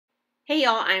Hey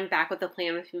y'all, I'm back with a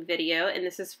Plan With Me video, and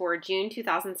this is for June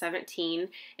 2017,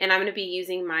 and I'm going to be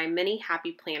using my mini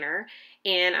happy planner,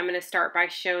 and I'm going to start by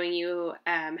showing you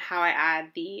how I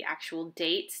add the actual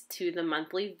dates to the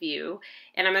monthly view,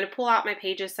 and I'm going to pull out my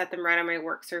pages, set them right on my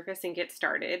work surface, and get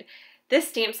started. This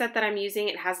stamp set that I'm using,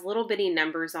 it has little bitty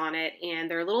numbers on it,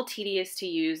 and they're a little tedious to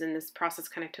use, and this process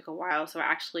kind of took a while, so I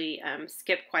actually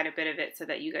skipped quite a bit of it so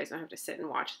that you guys don't have to sit and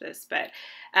watch this. But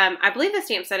I believe the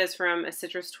stamp set is from a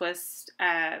Citrus Twist,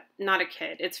 not a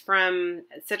kit. It's from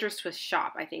Citrus Twist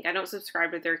shop, I think. I don't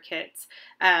subscribe to their kits,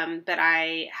 but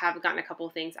I have gotten a couple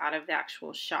of things out of the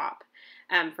actual shop.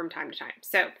 From time to time.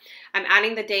 So I'm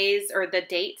adding the days or the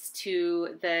dates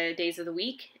to the days of the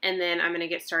week, and then I'm going to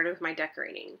get started with my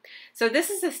decorating. So this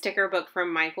is a sticker book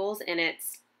from Michaels, and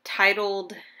it's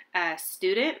titled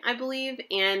Student, I believe.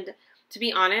 And to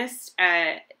be honest,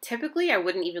 typically I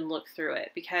wouldn't even look through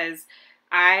it because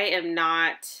I am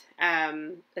not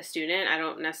a student. I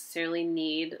don't necessarily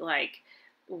need like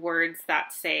words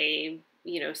that say,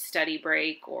 you know, study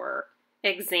break or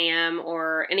exam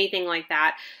or anything like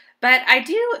that. But I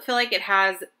do feel like it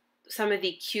has some of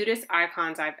the cutest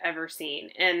icons I've ever seen,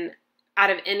 and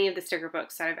out of any of the sticker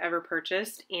books that I've ever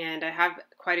purchased, and I have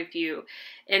quite a few.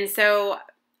 And so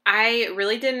I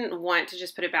really didn't want to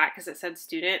just put it back because it said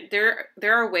student. There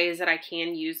are ways that I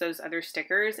can use those other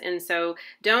stickers, and so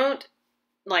don't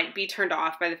like be turned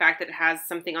off by the fact that it has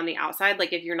something on the outside.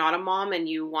 Like if you're not a mom and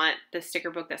you want the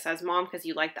sticker book that says mom because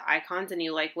you like the icons and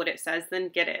you like what it says, then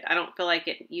get it. I don't feel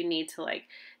like you need to like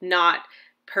not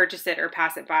purchase it or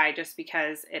pass it by just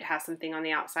because it has something on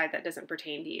the outside that doesn't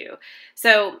pertain to you.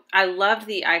 So I loved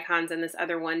the icons in this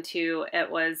other one too. It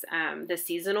was the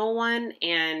seasonal one,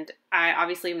 and I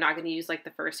obviously am not going to use like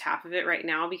the first half of it right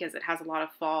now because it has a lot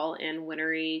of fall and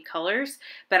wintry colors,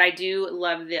 but I do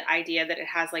love the idea that it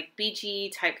has like beachy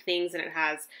type things and it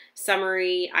has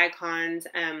summery icons.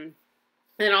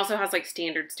 And it also has like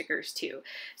standard stickers too.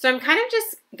 So I'm kind of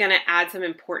just going to add some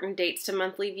important dates to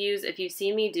monthly views. If you've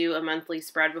seen me do a monthly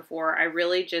spread before, I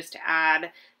really just add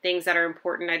things that are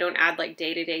important. I don't add like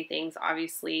day-to-day things,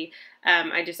 obviously.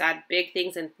 I just add big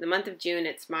things. In the month of June,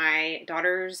 it's my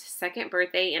daughter's second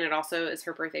birthday, and it also is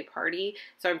her birthday party.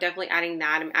 So I'm definitely adding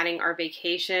that. I'm adding our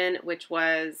vacation, which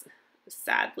was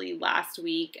sadly last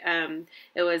week.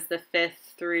 It was the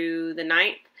 5th through the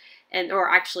 9th. Or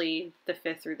actually the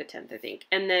 5th through the 10th, I think.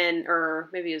 And then, or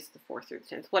maybe it was the 4th through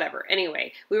the 10th, whatever.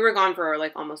 Anyway, we were gone for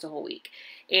like almost a whole week.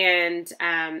 And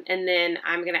then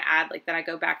I'm going to add like that I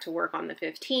go back to work on the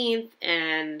 15th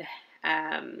and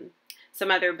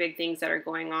some other big things that are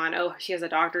going on. Oh, she has a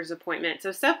doctor's appointment.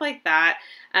 So stuff like that.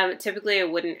 Typically I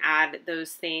wouldn't add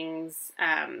those things,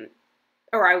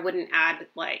 or I wouldn't add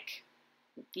like,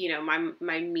 you know,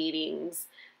 my meetings,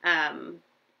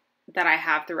 that I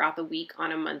have throughout the week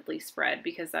on a monthly spread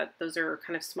because those are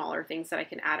kind of smaller things that I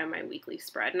can add on my weekly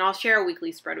spread. And I'll share a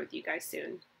weekly spread with you guys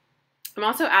soon. I'm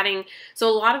also adding, so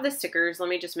a lot of the stickers, let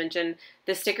me just mention,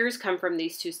 the stickers come from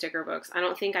these two sticker books. I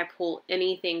don't think I pull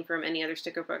anything from any other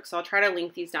sticker book, so I'll try to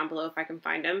link these down below if I can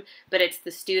find them. But it's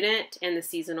the student and the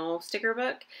seasonal sticker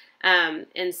book.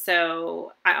 And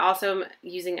so I also am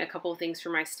using a couple of things for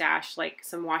my stash, like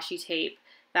some washi tape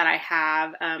that I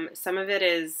have. Some of it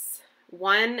is,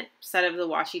 one set of the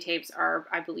washi tapes are,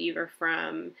 I believe, are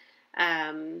from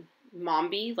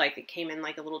Mombi, like it came in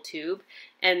like a little tube.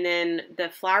 And then the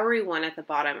flowery one at the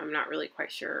bottom, I'm not really quite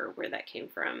sure where that came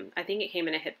from. I think it came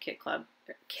in a Hip Kit Club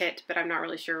kit, but I'm not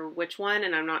really sure which one,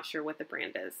 and I'm not sure what the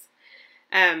brand is.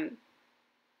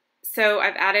 So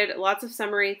I've added lots of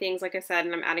summary things, like I said,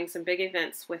 and I'm adding some big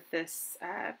events with this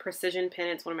precision pen.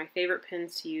 It's one of my favorite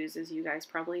pens to use, as you guys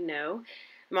probably know.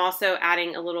 I'm also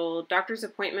adding a little doctor's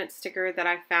appointment sticker that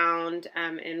I found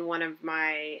in one of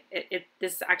my,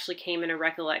 this actually came in a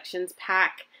Recollections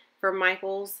pack from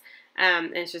Michaels.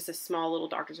 And it's just a small little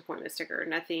doctor's appointment sticker,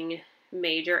 nothing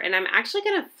major. And I'm actually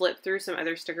going to flip through some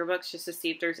other sticker books just to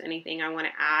see if there's anything I want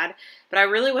to add. But I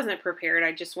really wasn't prepared.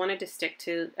 I just wanted to stick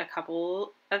to a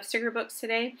couple of sticker books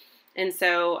today. And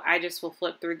so I just will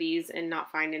flip through these and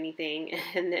not find anything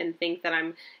and then think that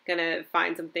I'm going to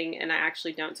find something and I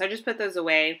actually don't. So I just put those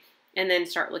away and then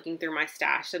start looking through my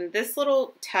stash. And this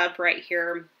little tub right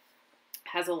here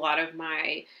has a lot of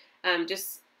my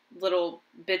just little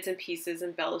bits and pieces,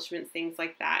 embellishments, things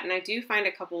like that. And I do find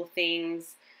a couple of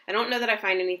things. I don't know that I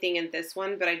find anything in this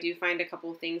one, but I do find a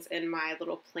couple of things in my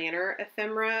little planner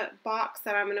ephemera box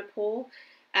that I'm going to pull.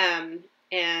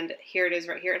 And here it is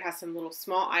right here. It has some little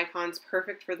small icons,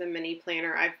 perfect for the mini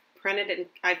planner. I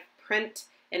print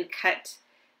and cut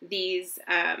these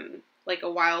like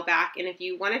a while back. And if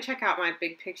you want to check out my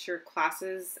big picture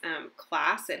classes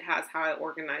class, it has how I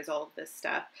organize all of this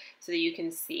stuff so that you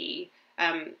can see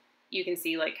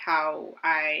like how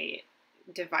I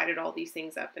divided all these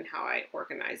things up and how I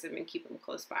organize them and keep them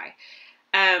close by.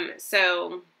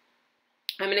 So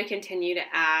I'm going to continue to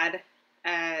add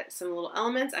some little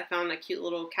elements. I found a cute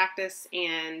little cactus,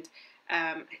 and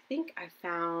I think I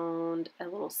found a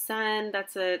little sun.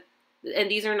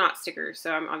 And these are not stickers,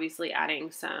 so I'm obviously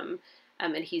adding some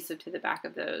adhesive to the back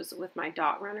of those with my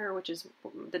dot runner, which is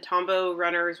the Tombow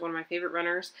runner is one of my favorite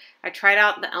runners. I tried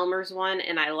out the Elmer's one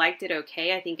and I liked it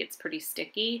okay. I think it's pretty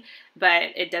sticky, but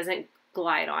it doesn't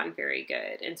glide on very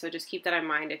good. And so just keep that in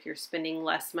mind if you're spending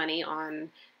less money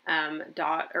on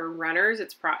dot or runners.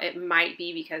 It might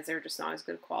be because they're just not as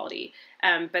good quality.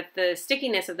 But the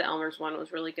stickiness of the Elmer's one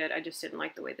was really good. I just didn't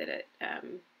like the way that it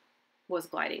was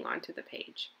gliding onto the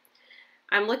page.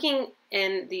 I'm looking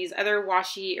in these other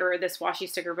washi, or this washi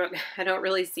sticker book. I don't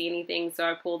really see anything, so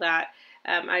I pulled that.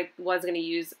 I was going to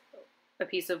use a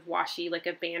piece of washi, like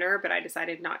a banner, but I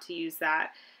decided not to use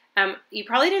that. You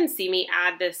probably didn't see me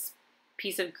add this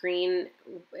piece of green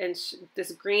and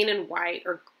this green and white,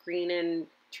 or green and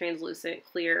translucent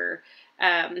clear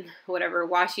whatever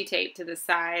washi tape to the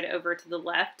side over to the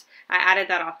left. I added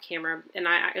that off camera, and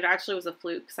it actually was a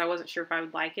fluke because I wasn't sure if I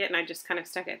would like it, and I just kind of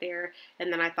stuck it there,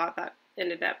 and then I thought that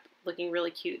ended up looking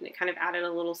really cute, and it kind of added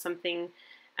a little something,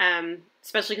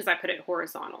 especially because I put it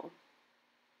horizontal.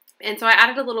 And so I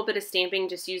added a little bit of stamping,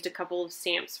 just used a couple of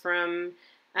stamps from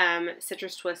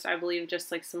Citrus Twist, I believe, just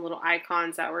like some little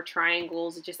icons that were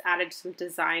triangles. It just added some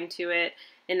design to it.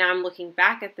 And now I'm looking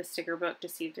back at the sticker book to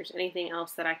see if there's anything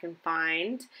else that I can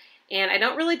find. And I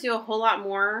don't really do a whole lot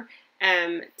more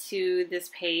to this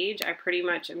page. I pretty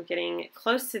much am getting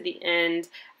close to the end.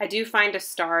 I do find a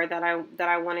star that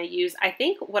I want to use. I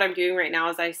think what I'm doing right now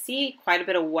is I see quite a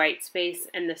bit of white space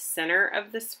in the center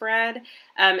of the spread,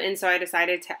 and so I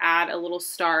decided to add a little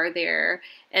star there.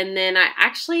 And then I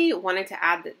actually wanted to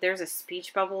add that there's a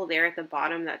speech bubble there at the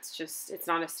bottom. That's just, it's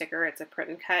not a sticker, it's a print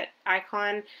and cut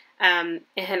icon. And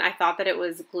I thought that it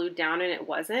was glued down, and it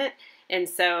wasn't. And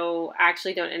so I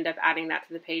actually don't end up adding that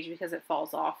to the page because it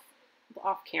falls off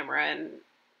camera, and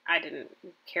I didn't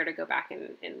care to go back and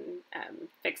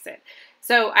fix it.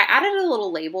 So I added a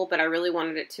little label, but I really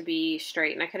wanted it to be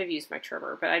straight, and I could have used my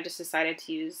trimmer, but I just decided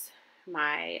to use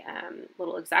my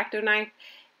little X-Acto knife.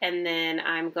 And then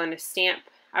I'm going to stamp.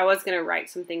 I was going to write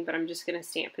something, but I'm just going to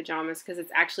stamp pajamas because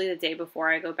it's actually the day before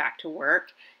I go back to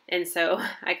work, and so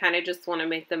I kind of just want to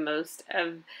make the most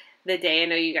of the day. I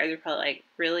know you guys are probably like,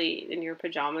 really, in your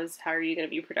pajamas, how are you going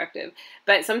to be productive?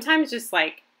 But sometimes just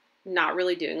like not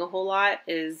really doing a whole lot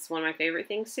is one of my favorite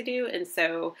things to do. And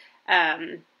so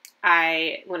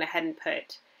I went ahead and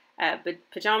put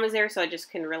pajamas there so I just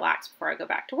can relax before I go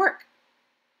back to work.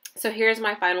 So here's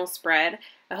my final spread.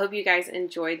 I hope you guys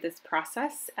enjoyed this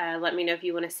process. Let me know if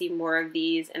you want to see more of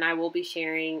these, and I will be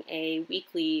sharing a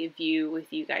weekly view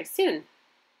with you guys soon.